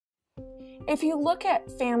If you look at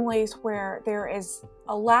families where there is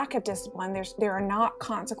a lack of discipline, there are not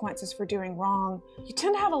consequences for doing wrong, you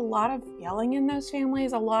tend to have a lot of yelling in those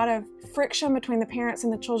families, a lot of friction between the parents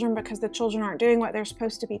and the children because the children aren't doing what they're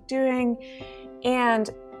supposed to be doing. And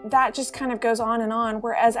that just kind of goes on and on.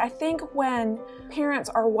 Whereas I think when parents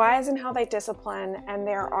are wise in how they discipline and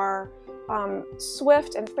there are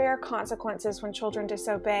swift and fair consequences when children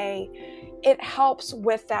disobey, it helps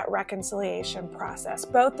with that reconciliation process.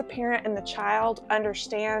 Both the parent and the child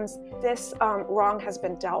understands this wrong has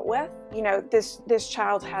been dealt with. You know, this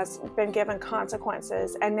child has been given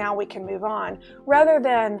consequences and now we can move on. Rather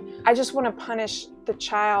than, I just want to punish the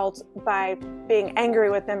child by being angry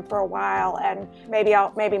with them for a while and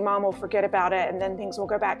maybe mom will forget about it and then things will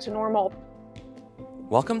go back to normal.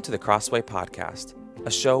 Welcome to the Crossway Podcast,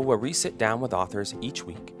 a show where we sit down with authors each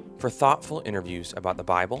week for thoughtful interviews about the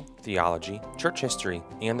Bible, theology, church history,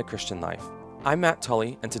 and the Christian life. I'm Matt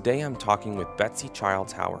Tully, and today I'm talking with Betsy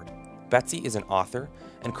Childs Howard. Betsy is an author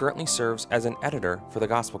and currently serves as an editor for the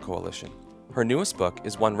Gospel Coalition. Her newest book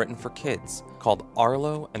is one written for kids called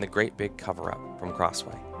Arlo and the Great Big Cover-Up from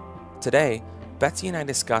Crossway. Today, Betsy and I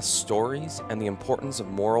discuss stories and the importance of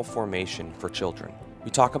moral formation for children. We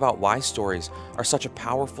talk about why stories are such a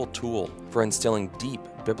powerful tool for instilling deep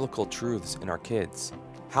biblical truths in our kids,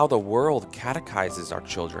 how the world catechizes our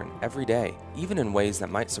children every day, even in ways that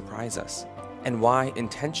might surprise us, and why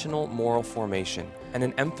intentional moral formation and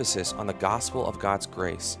an emphasis on the gospel of God's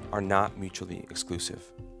grace are not mutually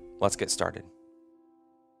exclusive. Let's get started.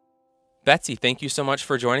 Betsy, thank you so much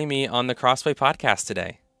for joining me on the Crossway Podcast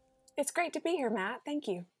today. It's great to be here, Matt. Thank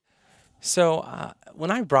you. So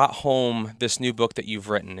when I brought home this new book that you've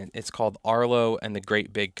written, it's called Arlo and the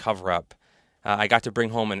Great Big Cover-Up. I got to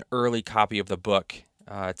bring home an early copy of the book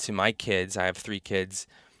to my kids. I have three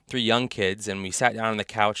young kids, and we sat down on the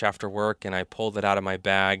couch after work, and I pulled it out of my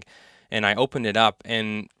bag, and I opened it up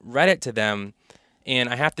and read it to them. And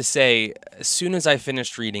I have to say, as soon as I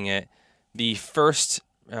finished reading it, the first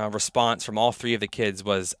response from all three of the kids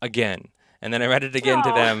was, again. And then I read it again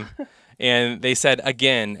to them. And they said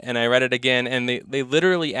again, and I read it again, and they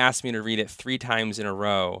literally asked me to read it 3 times in a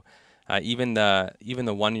row, even the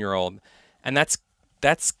 1-year-old, and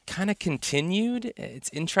that's kind of continued.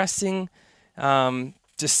 It's interesting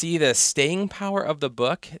to see the staying power of the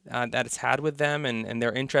book that it's had with them and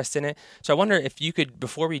their interest in it. So I wonder if you could,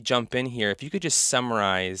 before we jump in here, if you could just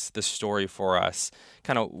summarize the story for us,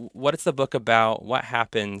 kind of what it's the book about, what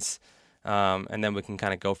happens, and then we can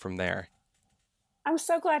kind of go from there. I'm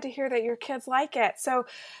so glad to hear that your kids like it. So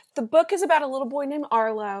the book is about a little boy named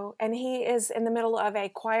Arlo, and he is in the middle of a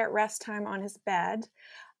quiet rest time on his bed.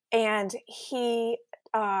 And he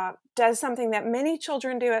does something that many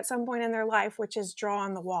children do at some point in their life, which is draw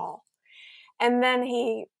on the wall. And then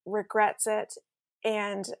he regrets it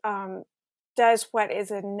and does what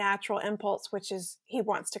is a natural impulse, which is he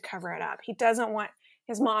wants to cover it up. He doesn't want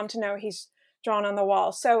his mom to know he's drawn on the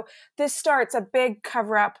wall. So this starts a big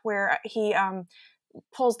cover up where he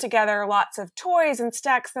pulls together lots of toys and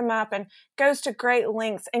stacks them up and goes to great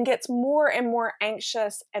lengths and gets more and more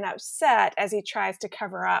anxious and upset as he tries to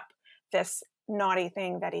cover up this naughty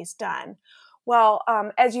thing that he's done. Well,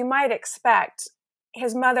 as you might expect,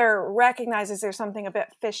 his mother recognizes there's something a bit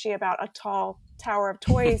fishy about a tall tower of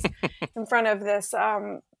toys in front of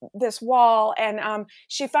this wall, and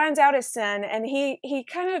she finds out his sin, and he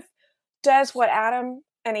kind of does what Adam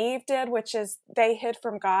and Eve did, which is they hid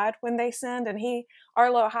from God when they sinned, and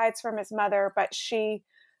Arlo hides from his mother, but she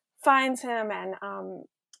finds him and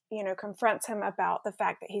confronts him about the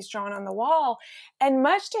fact that he's drawn on the wall. And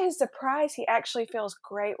much to his surprise, he actually feels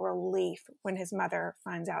great relief when his mother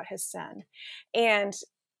finds out his sin. And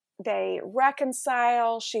they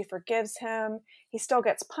reconcile, she forgives him, he still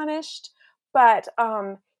gets punished, but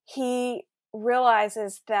he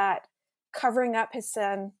realizes that covering up his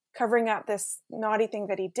sin, covering up this naughty thing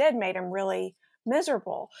that he did made him really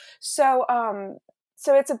miserable. So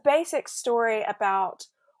it's a basic story about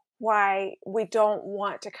why we don't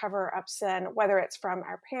want to cover up sin, whether it's from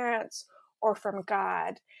our parents or from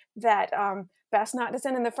God, that best not to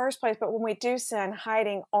sin in the first place, but when we do sin,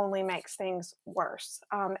 hiding only makes things worse.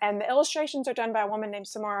 And the illustrations are done by a woman named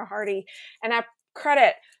Samara Hardy, and I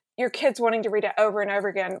credit your kids wanting to read it over and over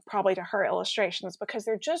again, probably to her illustrations, because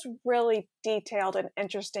they're just really detailed and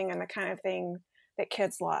interesting and the kind of thing that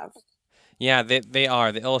kids love. Yeah, they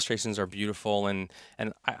are. The illustrations are beautiful, and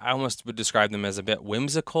I almost would describe them as a bit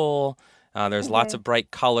whimsical. There's lots of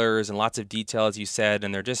bright colors and lots of detail, as you said,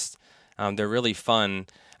 and they're really fun.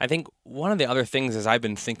 I think one of the other things is I've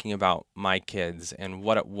been thinking about my kids and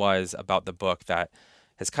what it was about the book that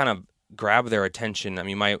has kind of grabbed their attention. I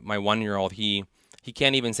mean, my 1-year-old, he he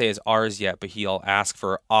can't even say his R's yet, but he'll ask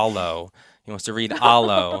for aloe. He wants to read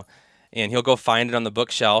aloe, and he'll go find it on the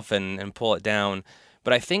bookshelf and pull it down.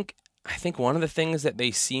 But I think one of the things that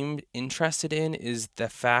they seemed interested in is the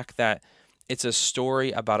fact that it's a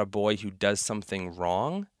story about a boy who does something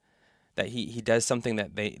wrong, that he does something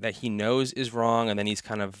that he knows is wrong, and then he's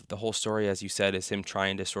kind of, the whole story, as you said, is him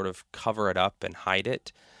trying to sort of cover it up and hide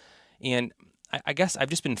it. And I guess I've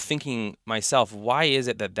just been thinking myself, why is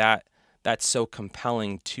it that's so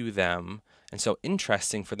compelling to them and so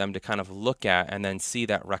interesting for them to kind of look at and then see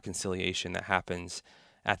that reconciliation that happens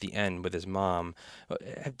at the end with his mom?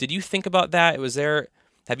 Did you think about that?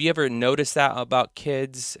 Have you ever noticed that about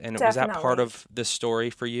kids? And was that part Definitely. of the story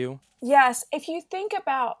for you? Yes, if you think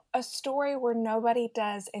about a story where nobody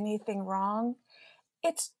does anything wrong,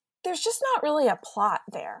 it's there's just not really a plot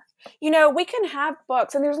there. We can have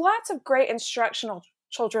books, and there's lots of great instructional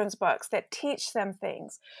children's books that teach them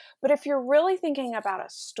things. But if you're really thinking about a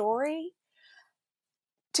story,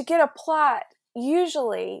 to get a plot,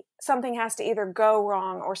 usually something has to either go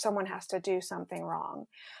wrong or someone has to do something wrong.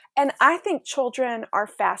 And I think children are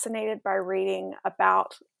fascinated by reading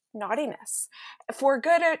about naughtiness, for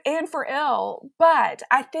good and for ill. But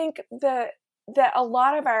I think that a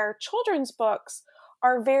lot of our children's books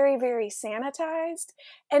are very, very sanitized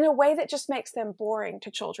in a way that just makes them boring to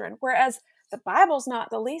children. Whereas the Bible's not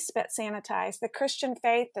the least bit sanitized. The Christian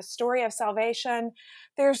faith, the story of salvation,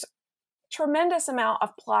 there's tremendous amount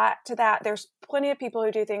of plot to that. There's plenty of people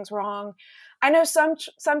who do things wrong. I know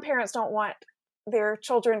some parents don't want their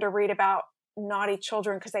children to read about naughty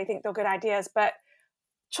children because they think they'll get ideas, but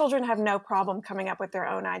children have no problem coming up with their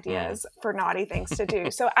own Mm. ideas for naughty things to do.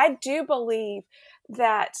 So I do believe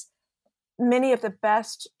that many of the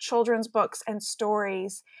best children's books and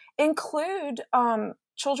stories include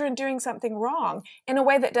children doing something wrong in a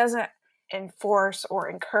way that doesn't enforce or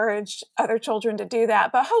encourage other children to do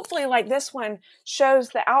that. But hopefully, like this one, shows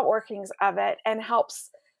the outworkings of it and helps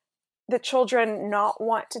the children not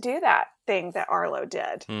want to do that thing that Arlo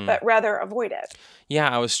did, Mm. but rather avoid it. Yeah,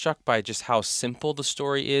 I was struck by just how simple the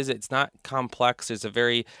story is. It's not complex.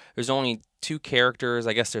 There's only two characters.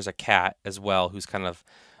 I guess there's a cat as well who's kind of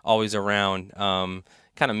always around,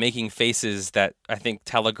 kind of making faces that I think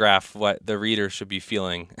telegraph what the reader should be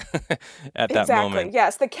feeling at that Exactly. moment.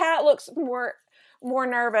 Yes, the cat looks more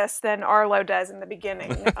nervous than Arlo does in the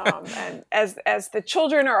beginning, and as the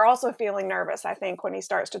children are also feeling nervous, I think, when he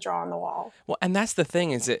starts to draw on the wall. Well, and that's the thing,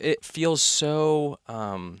 is it feels so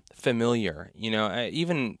familiar.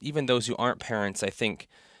 Even those who aren't parents, I think,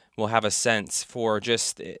 will have a sense for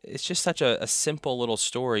it's just such a simple little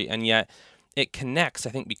story, and yet it connects. I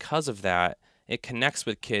think because of that, it connects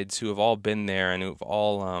with kids who have all been there and who've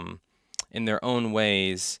all, in their own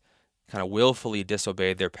ways, kind of willfully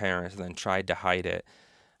disobeyed their parents and then tried to hide it.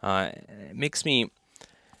 It makes me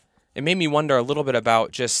It made me wonder a little bit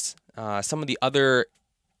about just some of the other,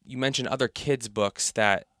 you mentioned other kids' books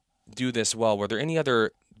that do this well. Were there any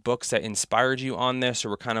other books that inspired you on this, or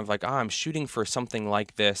were kind of like, I'm shooting for something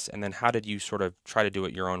like this, and then how did you sort of try to do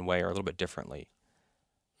it your own way or a little bit differently?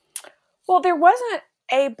 Well, there wasn't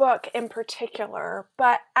a book in particular,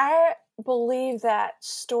 but I believe that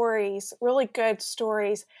stories, really good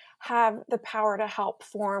stories, have the power to help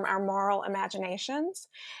form our moral imaginations.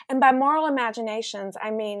 And by moral imaginations,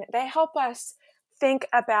 I mean they help us think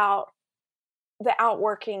about the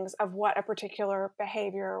outworkings of what a particular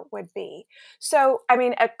behavior would be. So, I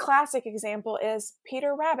mean, a classic example is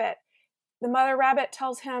Peter Rabbit. The mother rabbit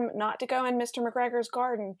tells him not to go in Mr. McGregor's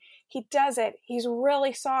garden. He does it. He's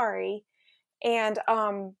really sorry. And,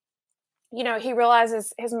 he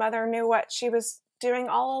realizes his mother knew what she was doing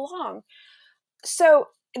all along. So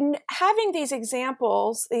having these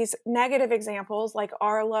examples, these negative examples like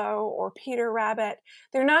Arlo or Peter Rabbit,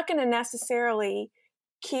 they're not going to necessarily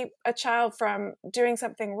keep a child from doing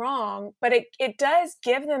something wrong, but it does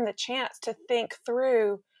give them the chance to think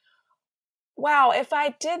through, wow, if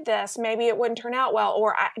I did this, maybe it wouldn't turn out well.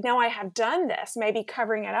 Or now I have done this, maybe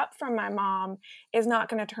covering it up from my mom is not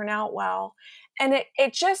going to turn out well. And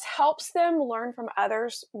it just helps them learn from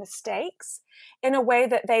others' mistakes in a way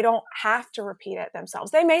that they don't have to repeat it themselves.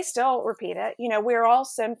 They may still repeat it. We're all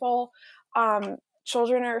sinful.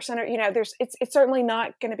 Children are sinner. It's certainly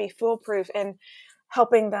not going to be foolproof in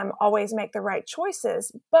helping them always make the right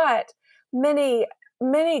choices. But many,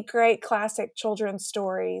 many great classic children's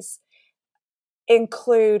stories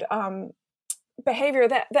include behavior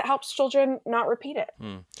that helps children not repeat it.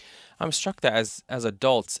 I'm struck that as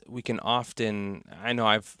adults, we can often, I know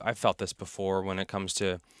I've felt this before when it comes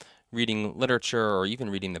to reading literature or even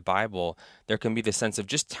reading the Bible, there can be the sense of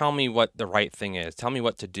just tell me what the right thing is. Tell me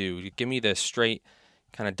what to do. Give me the straight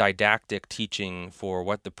kind of didactic teaching for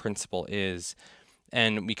what the principle is,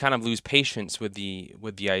 and we kind of lose patience with the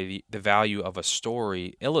value of a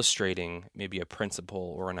story illustrating maybe a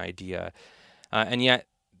principle or an idea. And yet,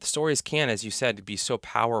 stories can, as you said, be so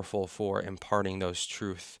powerful for imparting those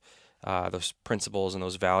principles and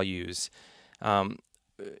those values. Um,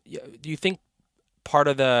 do you think part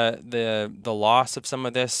of the loss of some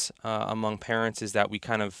of this among parents is that we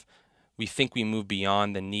think we move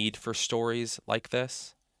beyond the need for stories like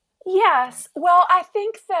this? Yes. Well, I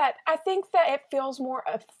think that it feels more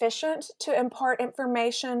efficient to impart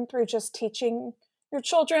information through just teaching your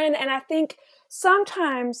children. And I think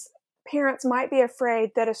sometimes parents might be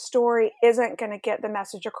afraid that a story isn't going to get the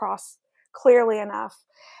message across clearly enough.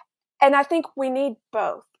 And I think we need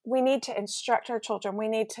both. We need to instruct our children. We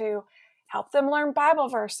need to help them learn Bible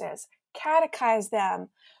verses, catechize them.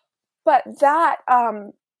 But that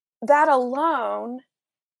alone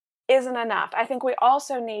isn't enough. I think we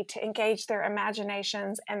also need to engage their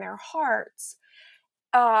imaginations and their hearts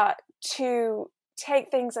uh, to take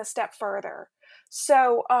things a step further.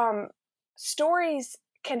 So, stories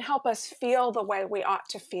can help us feel the way we ought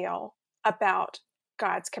to feel about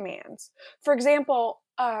God's commands. For example,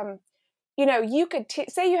 you could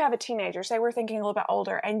say you have a teenager, say we're thinking a little bit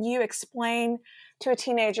older, and you explain to a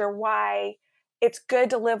teenager why it's good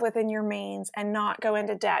to live within your means and not go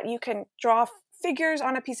into debt. You can draw figures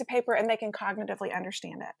on a piece of paper and they can cognitively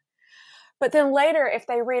understand it. But then later, if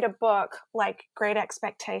they read a book like Great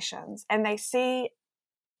Expectations and they see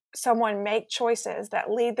someone make choices that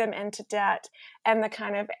lead them into debt and the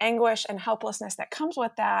kind of anguish and helplessness that comes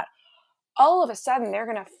with that, all of a sudden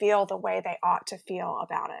they're going to feel the way they ought to feel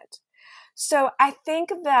about it. So I think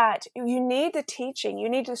that you need the teaching, you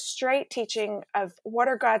need the straight teaching of what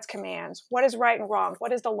are God's commands, what is right and wrong,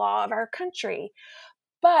 what is the law of our country.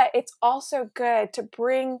 But it's also good to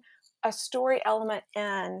bring a story element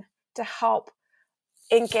in to help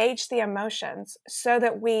engage the emotions so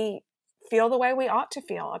that we feel the way we ought to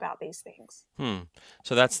feel about these things.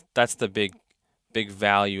 So that's the big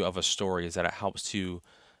value of a story, is that it helps to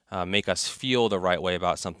make us feel the right way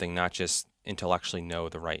about something, not just intellectually know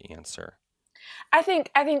the right answer. I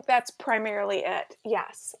think that's primarily it.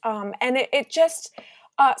 Yes, and it just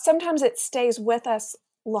sometimes it stays with us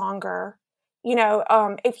longer.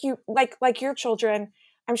 If you like your children,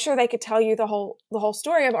 I'm sure they could tell you the whole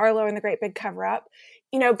story of Arlo and the Great Big Cover Up.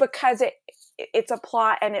 Because it's a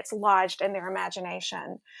plot and it's lodged in their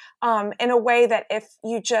imagination in a way that if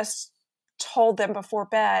you just told them before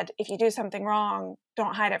bed, if you do something wrong,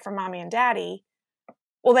 don't hide it from mommy and daddy.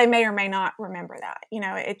 Well, they may or may not remember that.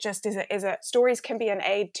 It just is a stories can be an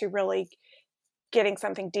aid to really getting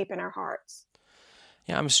something deep in our hearts.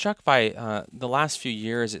 Yeah, I'm struck by the last few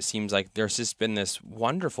years. It seems like there's just been this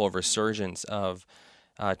wonderful resurgence of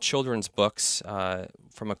children's books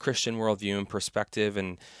from a Christian worldview and perspective,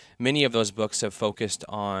 and many of those books have focused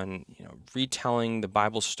on retelling the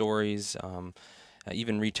Bible stories,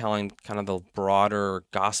 even retelling kind of the broader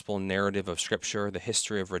gospel narrative of Scripture, the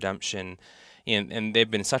history of redemption, and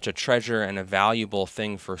they've been such a treasure and a valuable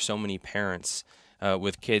thing for so many parents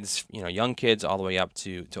with kids, young kids all the way up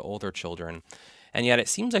to older children. And yet it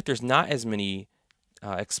seems like there's not as many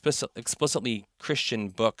explicitly Christian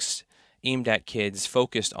books aimed at kids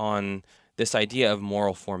focused on this idea of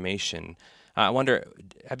moral formation. I wonder,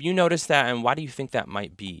 have you noticed that, and why do you think that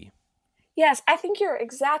might be? Yes, I think you're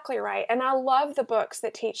exactly right. And I love the books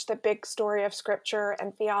that teach the big story of Scripture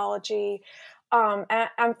and theology. And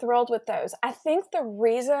I'm thrilled with those. I think the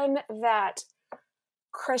reason that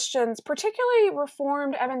Christians, particularly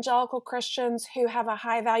Reformed evangelical Christians who have a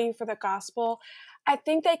high value for the gospel, I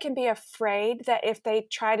think they can be afraid that if they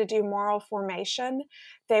try to do moral formation,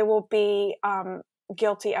 they will be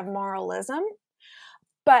guilty of moralism.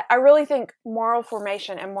 But I really think moral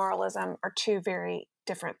formation and moralism are two very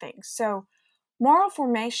different things. So moral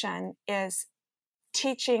formation is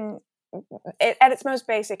teaching, at its most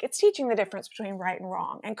basic, it's teaching the difference between right and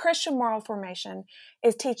wrong. And Christian moral formation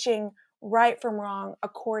is teaching right from wrong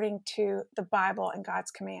according to the Bible and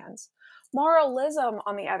God's commands. Moralism,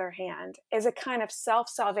 on the other hand, is a kind of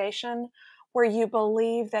self-salvation where you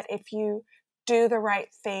believe that if you do the right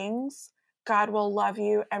things, God will love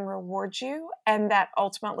you and reward you, and that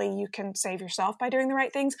ultimately you can save yourself by doing the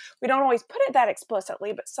right things. We don't always put it that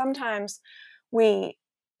explicitly, but sometimes we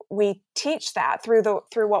teach that through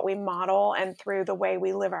what we model and through the way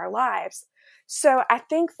we live our lives. So I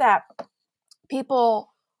think that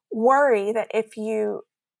people worry that if you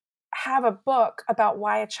have a book about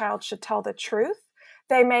why a child should tell the truth,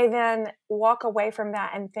 they may then walk away from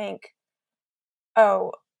that and think,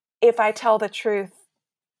 oh, if I tell the truth,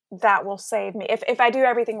 that will save me. If I do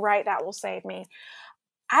everything right, that will save me.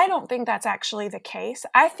 I don't think that's actually the case.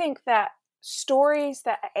 I think that stories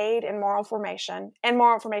that aid in moral formation and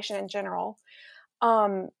moral formation in general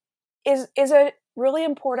um, is a really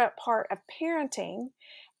important part of parenting.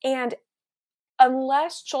 And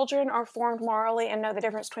unless children are formed morally and know the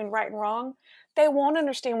difference between right and wrong, they won't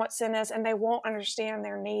understand what sin is, and they won't understand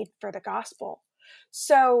their need for the gospel.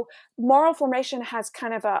 So moral formation has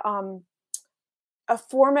kind of a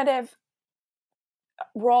formative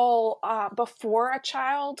role before a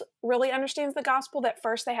child really understands the gospel, that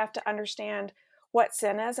first they have to understand what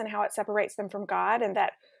sin is and how it separates them from God, and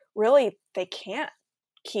that really they can't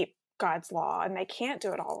keep God's law and they can't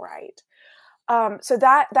do it all right. So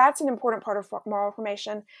that's an important part of moral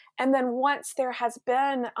formation. And then once there has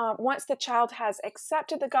been, once the child has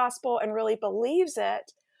accepted the gospel and really believes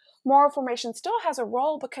it, moral formation still has a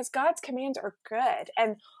role, because God's commands are good.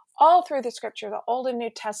 And all through the scripture, the Old and New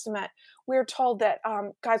Testament, we're told that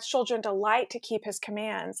God's children delight to keep his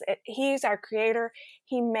commands. He's our creator.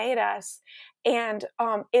 He made us. And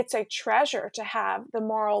it's a treasure to have the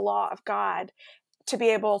moral law of God, to be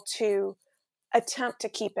able to attempt to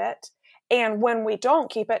keep it. And when we don't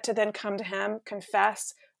keep it, to then come to him,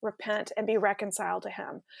 confess, repent, and be reconciled to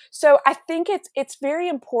him. So I think it's very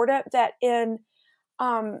important that in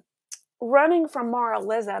running from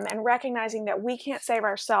moralism and recognizing that we can't save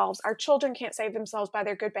ourselves, our children can't save themselves by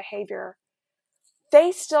their good behavior,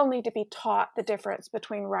 they still need to be taught the difference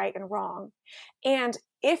between right and wrong. And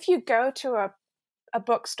if you go to a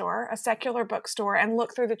bookstore, a secular bookstore, and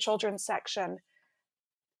look through the children's section,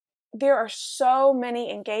 there are so many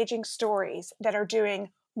engaging stories that are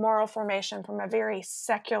doing moral formation from a very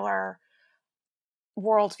secular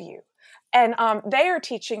worldview. And they are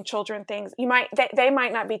teaching children things. They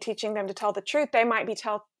might not be teaching them to tell the truth. They might be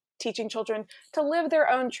teaching children to live their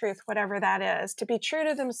own truth, whatever that is, to be true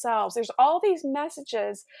to themselves. There's all these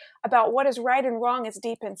messages about what is right and wrong is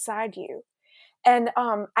deep inside you. And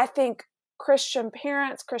I think Christian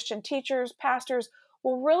parents, Christian teachers, pastors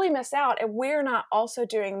will really miss out if we're not also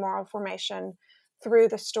doing moral formation through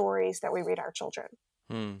the stories that we read our children.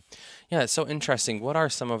 Yeah, it's so interesting. What are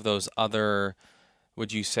some of those other,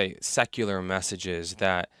 would you say, secular messages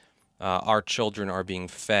that our children are being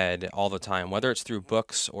fed all the time, whether it's through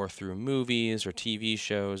books or through movies or TV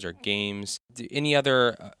shows or games? Any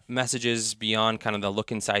other messages beyond kind of the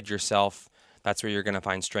look inside yourself, that's where you're going to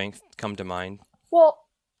find strength, come to mind? Well,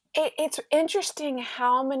 it's interesting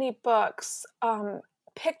how many books,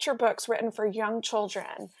 picture books written for young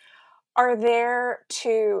children, are there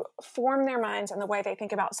to form their minds in the way they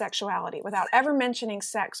think about sexuality without ever mentioning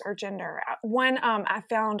sex or gender. One I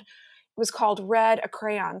found was called Red, a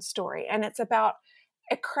Crayon Story, and it's about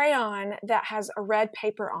a crayon that has a red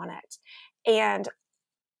paper on it. And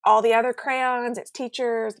all the other crayons, its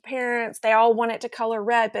teachers, the parents, they all want it to color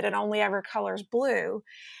red, but it only ever colors blue.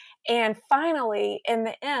 And finally, in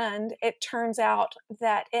the end, it turns out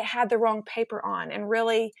that it had the wrong paper on, and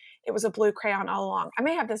really it was a blue crayon all along. I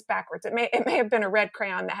may have this backwards. It may have been a red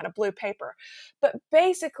crayon that had a blue paper. But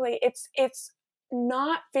basically, it's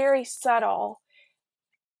not very subtle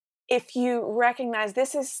if you recognize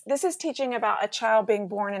this is teaching about a child being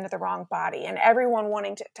born into the wrong body and everyone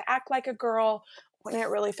wanting to act like a girl when it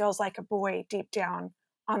really feels like a boy deep down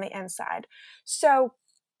on the inside. So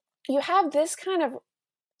you have this kind of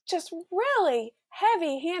just really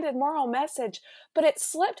heavy-handed moral message, but it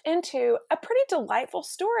slipped into a pretty delightful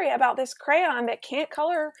story about this crayon that can't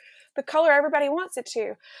color the color everybody wants it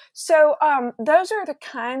to. So those are the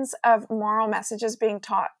kinds of moral messages being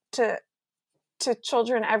taught to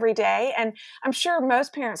children every day. And I'm sure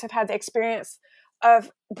most parents have had the experience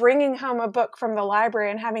of bringing home a book from the library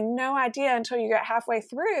and having no idea until you get halfway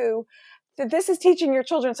through that this is teaching your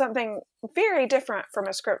children something very different from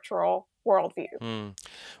a scriptural worldview.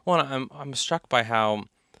 Well, I'm struck by how,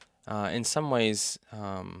 in some ways,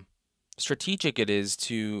 strategic it is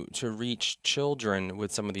to reach children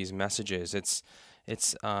with some of these messages. It's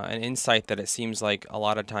an insight that it seems like a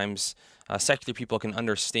lot of times secular people can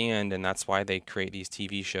understand, and that's why they create these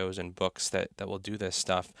TV shows and books that will do this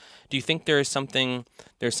stuff. Do you think there's something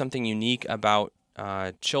unique about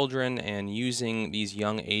children and using these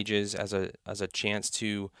young ages as a chance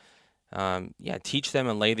to teach them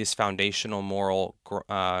and lay this foundational moral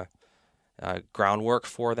groundwork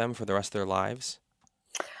for them for the rest of their lives?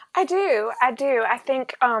 I do. I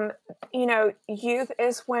think, youth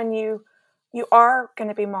is when you are going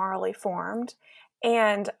to be morally formed.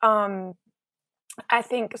 And I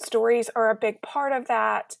think stories are a big part of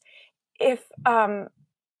that. If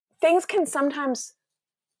things can sometimes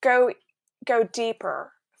go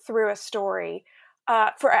deeper through a story.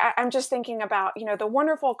 I'm just thinking about, the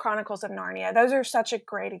Wonderful Chronicles of Narnia. Those are such a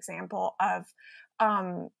great example of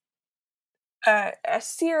um, a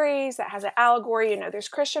series that has an allegory. There's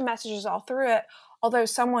Christian messages all through it, although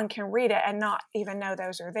someone can read it and not even know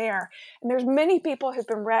those are there. And there's many people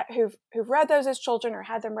who've read those as children or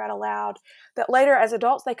had them read aloud, that later as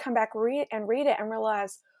adults they come back read it and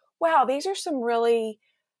realize, wow, these are some really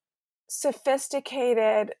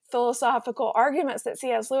sophisticated philosophical arguments that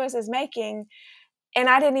C.S. Lewis is making, and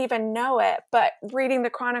I didn't even know it. But reading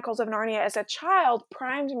the Chronicles of Narnia as a child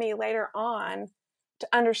primed me later on to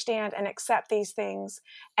understand and accept these things,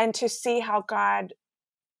 and to see how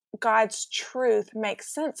God's truth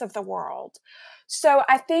makes sense of the world. So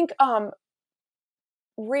I think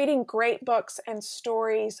reading great books and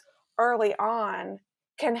stories early on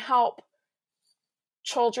can help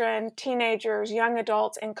children, teenagers, young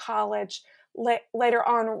adults in college later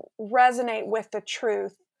on resonate with the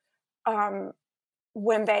truth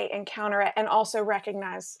when they encounter it, and also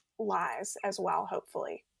recognize lies as well,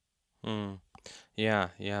 hopefully. Mm. Yeah,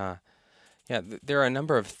 yeah. Yeah, there are a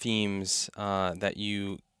number of themes that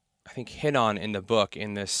you, I think, hit on in the book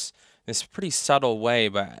in this pretty subtle way.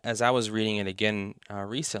 But as I was reading it again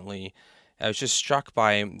recently, I was just struck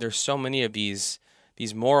by there's so many of these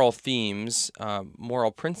moral themes,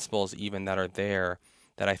 moral principles even that are there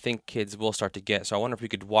that I think kids will start to get. So I wonder if we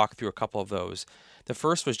could walk through a couple of those. The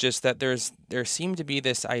first was just that there seemed to be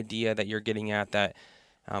this idea that you're getting at, that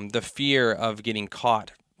the fear of getting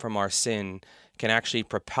caught from our sin can actually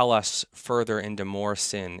propel us further into more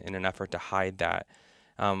sin in an effort to hide that.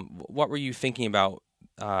 What were you thinking about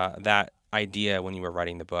that idea when you were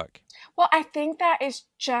writing the book? Well, I think that is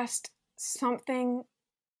just something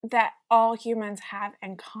that all humans have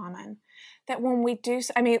in common. That when we do,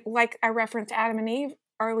 I mean, like I referenced Adam and Eve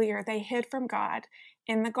earlier, they hid from God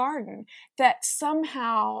in the garden. That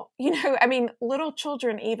somehow, I mean, little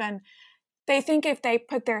children even, they think if they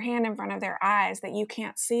put their hand in front of their eyes that you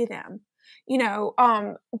can't see them,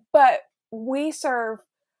 but we serve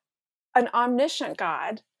an omniscient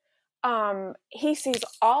God. He sees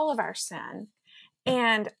all of our sin.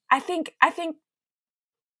 And I think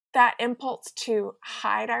that impulse to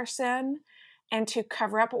hide our sin and to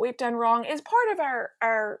cover up what we've done wrong is part of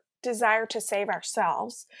our desire to save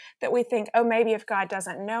ourselves. That we think, oh, maybe if God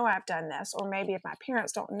doesn't know I've done this, or maybe if my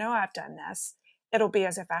parents don't know I've done this, it'll be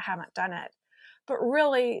as if I haven't done it. But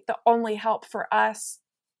really, the only help for us,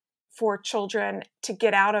 for children to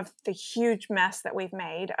get out of the huge mess that we've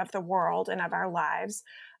made of the world and of our lives,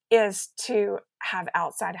 is to have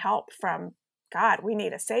outside help from God. We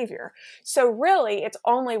need a savior. So really, it's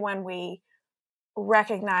only when we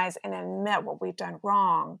recognize and admit what we've done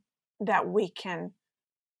wrong that we can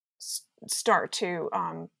start to,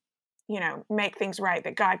 make things right,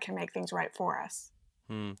 that God can make things right for us.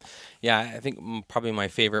 Hmm. Yeah, I think probably my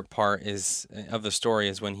favorite part is of the story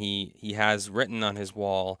is when he has written on his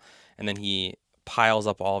wall, and then he piles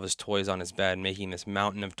up all of his toys on his bed, making this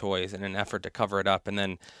mountain of toys in an effort to cover it up. And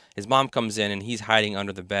then his mom comes in and he's hiding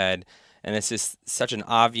under the bed, and it's just such an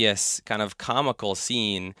obvious kind of comical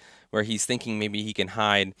scene where he's thinking maybe he can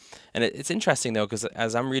hide. And it's interesting though, because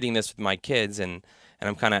as I'm reading this with my kids, and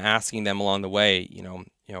I'm kind of asking them along the way,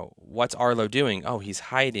 what's Arlo doing? Oh, he's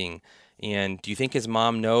hiding. And do you think his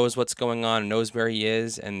mom knows what's going on, knows where he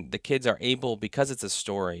is? And the kids are able, because it's a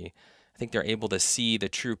story, I think they're able to see the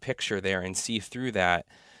true picture there and see through that.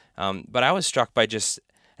 But I was struck by, just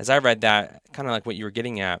as I read that, kind of like what you were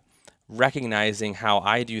getting at, recognizing how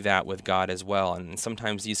I do that with God as well. And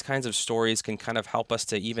sometimes these kinds of stories can kind of help us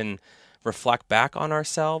to even reflect back on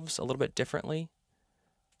ourselves a little bit differently.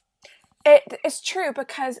 It's true,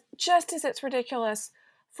 because just as it's ridiculous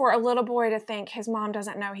for a little boy to think his mom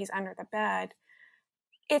doesn't know he's under the bed,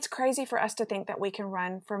 it's crazy for us to think that we can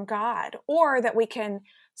run from God, or that we can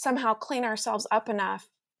somehow clean ourselves up enough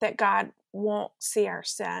that God won't see our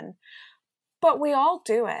sin. But we all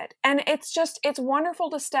do it. And it's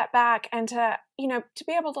wonderful to step back and to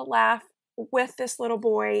be able to laugh with this little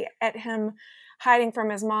boy at him hiding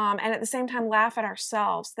from his mom, and at the same time laugh at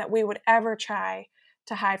ourselves that we would ever try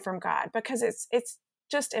to hide from God, because it's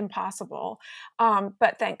just impossible.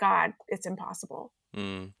 But thank God it's impossible.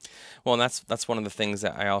 Mm. Well, and that's one of the things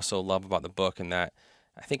that I also love about the book, and that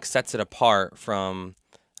I think sets it apart from.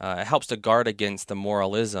 It helps to guard against the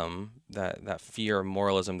moralism, that fear of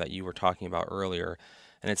moralism that you were talking about earlier,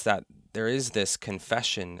 and it's that there is this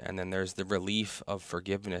confession, and then there's the relief of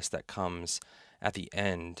forgiveness that comes at the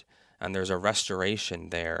end, and there's a restoration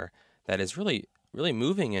there that is really really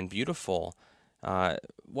moving and beautiful.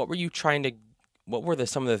 What were you trying to? What were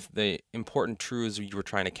some of the important truths you were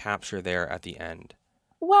trying to capture there at the end?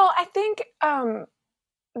 Well, I think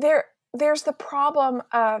there's the problem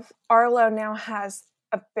of Arlo now has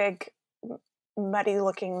a big muddy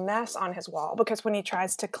looking mess on his wall, because when he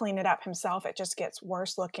tries to clean it up himself, it just gets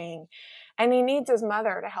worse looking. And he needs his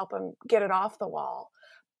mother to help him get it off the wall.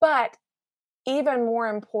 But even more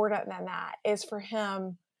important than that is for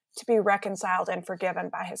him to be reconciled and forgiven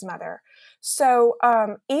by his mother. So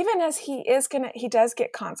even as he does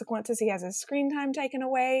get consequences. He has his screen time taken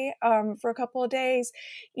away for a couple of days.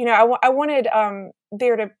 I wanted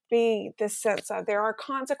there to be this sense of there are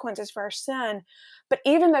consequences for our sin, but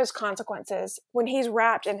even those consequences, when he's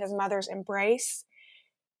wrapped in his mother's embrace,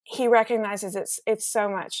 he recognizes it's so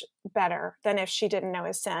much better than if she didn't know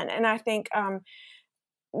his sin. And I think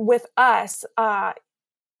with us,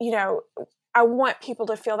 I want people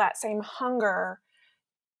to feel that same hunger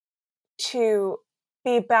to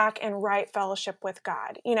be back in right fellowship with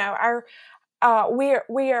God. We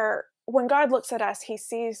are when God looks at us, he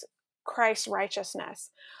sees Christ's righteousness.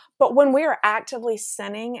 But when we are actively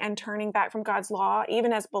sinning and turning back from God's law,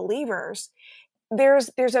 even as believers, there's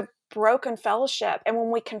a broken fellowship. And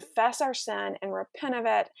when we confess our sin and repent of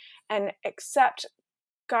it and accept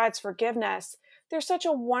God's forgiveness, there's such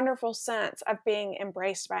a wonderful sense of being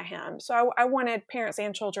embraced by him. So I wanted parents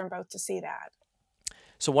and children both to see that.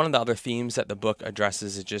 So one of the other themes that the book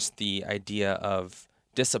addresses is just the idea of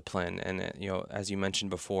discipline. And, as you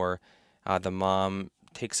mentioned before, the mom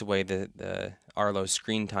takes away the Arlo's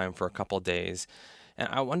screen time for a couple days. And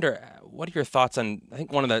I wonder, what are your thoughts on, I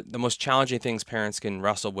think one of the most challenging things parents can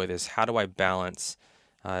wrestle with is how do I balance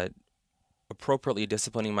appropriately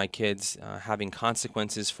disciplining my kids, having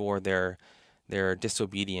consequences for their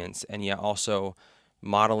disobedience, and yet also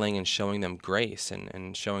modeling and showing them grace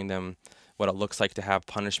and showing them what it looks like to have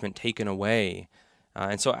punishment taken away.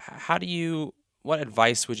 And so what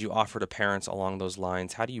advice would you offer to parents along those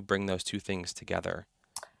lines? How do you bring those two things together?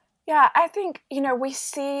 Yeah, I think, we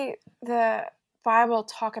see the Bible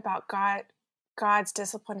talk about God's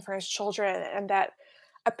discipline for his children, and that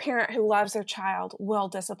a parent who loves their child will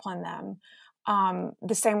discipline them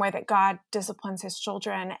the same way that God disciplines his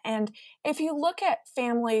children. And if you look at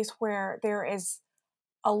families where there is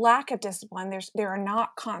a lack of discipline, there are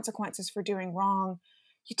not consequences for doing wrong,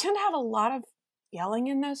 you tend to have a lot of yelling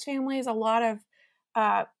in those families, a lot of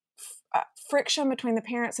friction between the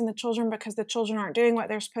parents and the children because the children aren't doing what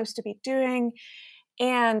they're supposed to be doing.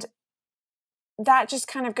 And that just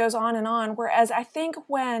kind of goes on and on. Whereas I think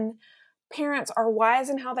when parents are wise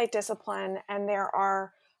in how they discipline, and there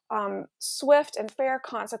are swift and fair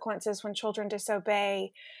consequences when children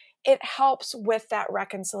disobey, it helps with that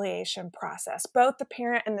reconciliation process. Both the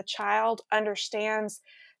parent and the child understands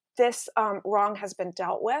this wrong has been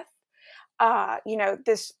dealt with.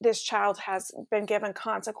 This child has been given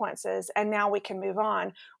consequences, and now we can move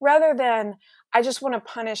on. Rather than, I just want to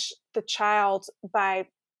punish the child by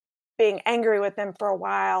being angry with them for a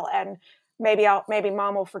while, and maybe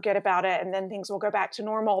mom will forget about it, and then things will go back to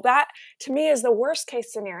normal. That, to me, is the worst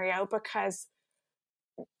case scenario, because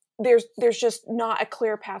there's just not a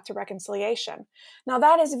clear path to reconciliation. Now,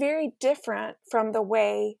 that is very different from the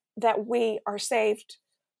way that we are saved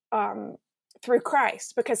through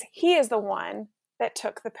Christ, because he is the one that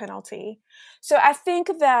took the penalty. So I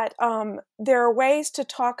think that there are ways to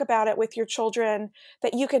talk about it with your children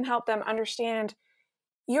that you can help them understand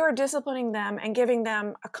you're disciplining them and giving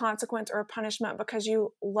them a consequence or a punishment because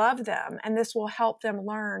you love them, and this will help them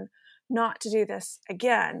learn not to do this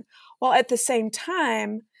again. While at the same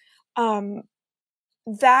time,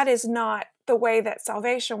 that is not the way that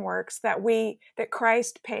salvation works, that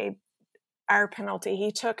Christ paid our penalty.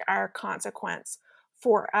 He took our consequence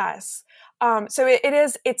for us. So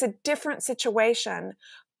it's a different situation,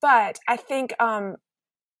 but I think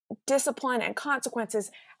discipline and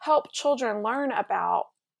consequences help children learn about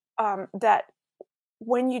that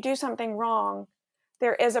when you do something wrong,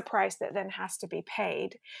 there is a price that then has to be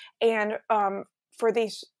paid. And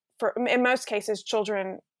in most cases,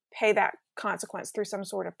 children pay that consequence through some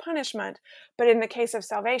sort of punishment. But in the case of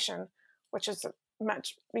salvation, which is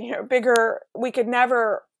much bigger, we could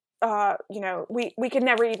never we could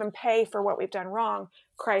never even pay for what we've done wrong.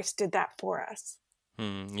 Christ did that for us.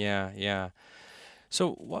 Yeah.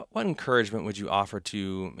 So what encouragement would you offer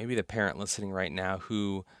to maybe the parent listening right now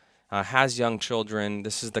who has young children?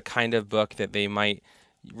 This is the kind of book that they might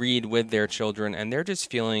read with their children, and they're just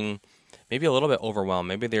feeling maybe a little bit overwhelmed.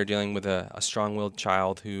 Maybe they're dealing with a strong-willed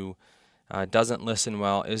child who doesn't listen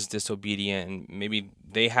well, is disobedient, and maybe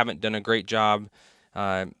they haven't done a great job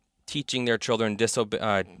teaching their children,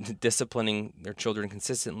 disciplining their children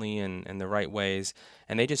consistently in the right ways,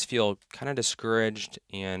 and they just feel kind of discouraged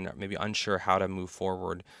and maybe unsure how to move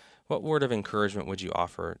forward. What word of encouragement would you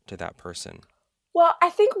offer to that person? Well, I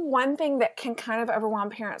think one thing that can kind of overwhelm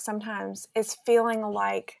parents sometimes is feeling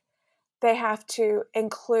like they have to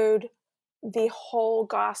include the whole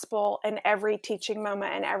gospel in every teaching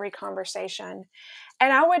moment and every conversation.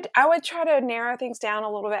 And I would try to narrow things down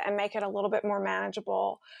a little bit and make it a little bit more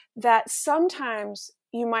manageable, that sometimes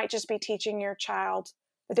you might just be teaching your child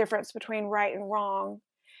the difference between right and wrong.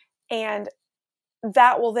 And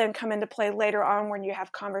that will then come into play later on when you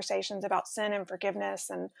have conversations about sin and forgiveness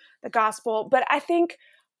and the gospel. But I think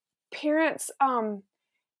parents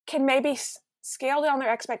can maybe scale down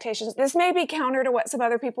their expectations. This may be counter to what some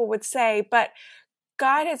other people would say, but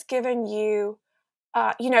God has given you,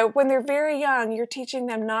 when they're very young, you're teaching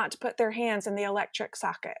them not to put their hands in the electric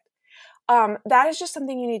socket. That is just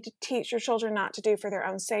something you need to teach your children not to do for their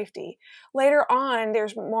own safety. Later on,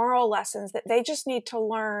 there's moral lessons that they just need to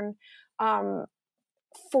learn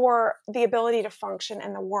for the ability to function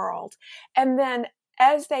in the world. And then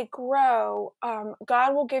as they grow,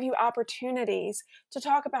 God will give you opportunities to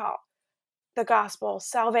talk about the gospel,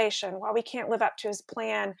 salvation, why we can't live up to his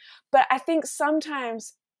plan. But I think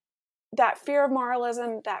sometimes that fear of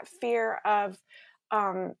moralism, that fear of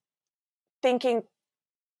thinking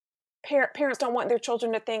parents don't want their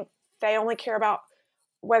children to think they only care about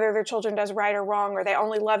whether their children does right or wrong, or they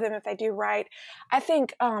only love them if they do right. I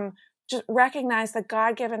think just recognize the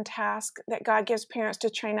God-given task that God gives parents to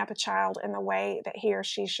train up a child in the way that he or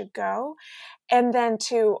she should go, and then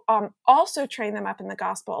to also train them up in the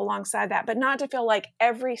gospel alongside that, but not to feel like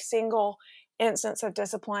every single instance of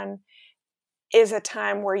discipline is a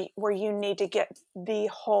time where you need to get the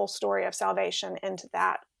whole story of salvation into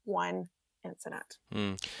that one incident.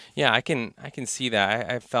 Yeah, I can see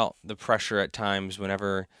that. I felt the pressure at times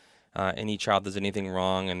whenever any child does anything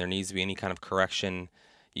wrong and there needs to be any kind of correction.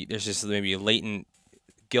 There's just maybe a latent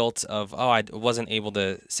guilt of, I wasn't able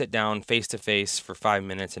to sit down face to face for 5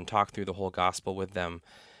 minutes and talk through the whole gospel with them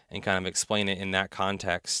and kind of explain it in that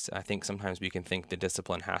context. I think sometimes we can think the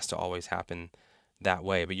discipline has to always happen that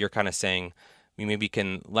way, but you're kind of saying we maybe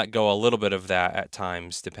can let go a little bit of that at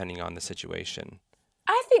times depending on the situation.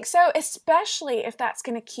 I think so, especially if that's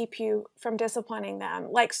going to keep you from disciplining them.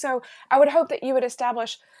 So I would hope that you would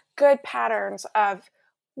establish good patterns of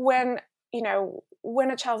when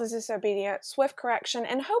a child is disobedient, swift correction,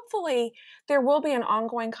 and hopefully there will be an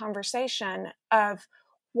ongoing conversation of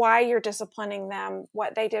why you're disciplining them,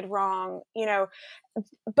 what they did wrong,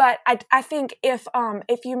 But I think if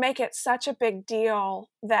you make it such a big deal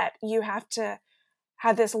that you have to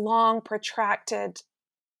have this long, protracted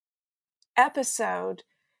episode,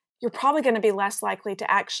 you're probably going to be less likely to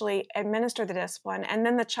actually administer the discipline, and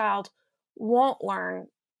then the child won't learn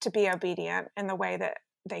to be obedient in the way that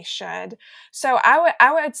they should. So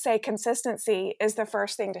I would say consistency is the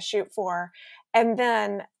first thing to shoot for, and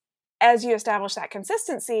then as you establish that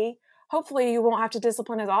consistency, hopefully you won't have to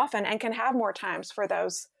discipline as often and can have more times for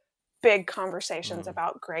those big conversations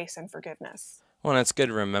about grace and forgiveness. Well, and it's good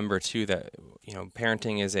to remember too that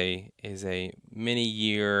parenting is a many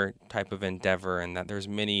year type of endeavor, and that there's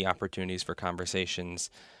many opportunities for conversations.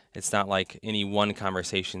 It's not like any one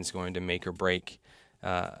conversation is going to make or break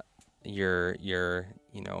your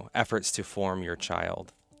efforts to form your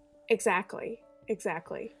child. Exactly.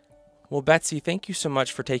 Well, Betsy, thank you so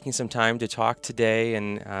much for taking some time to talk today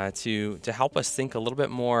and to help us think a little bit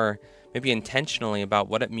more, maybe intentionally, about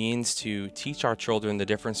what it means to teach our children the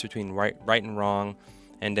difference between right and wrong,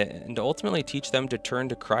 and to ultimately teach them to turn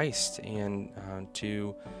to Christ and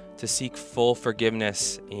to seek full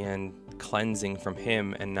forgiveness and cleansing from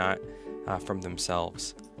Him and not from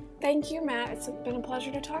themselves. Thank you, Matt. It's been a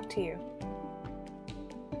pleasure to talk to you.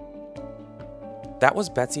 That was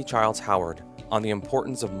Betsy Childs Howard on the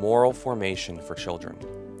importance of moral formation for children.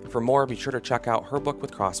 For more, be sure to check out her book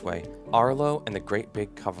with Crossway, Arlo and the Great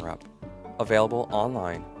Big Cover-Up, available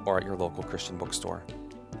online or at your local Christian bookstore.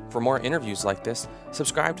 For more interviews like this,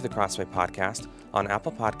 subscribe to the Crossway Podcast on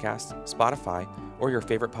Apple Podcasts, Spotify, or your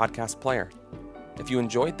favorite podcast player. If you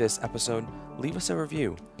enjoyed this episode, leave us a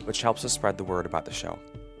review, which helps us spread the word about the show.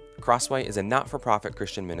 Crossway is a not-for-profit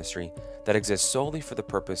Christian ministry that exists solely for the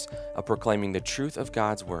purpose of proclaiming the truth of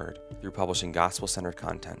God's Word through publishing gospel-centered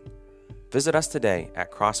content. Visit us today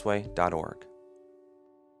at crossway.org.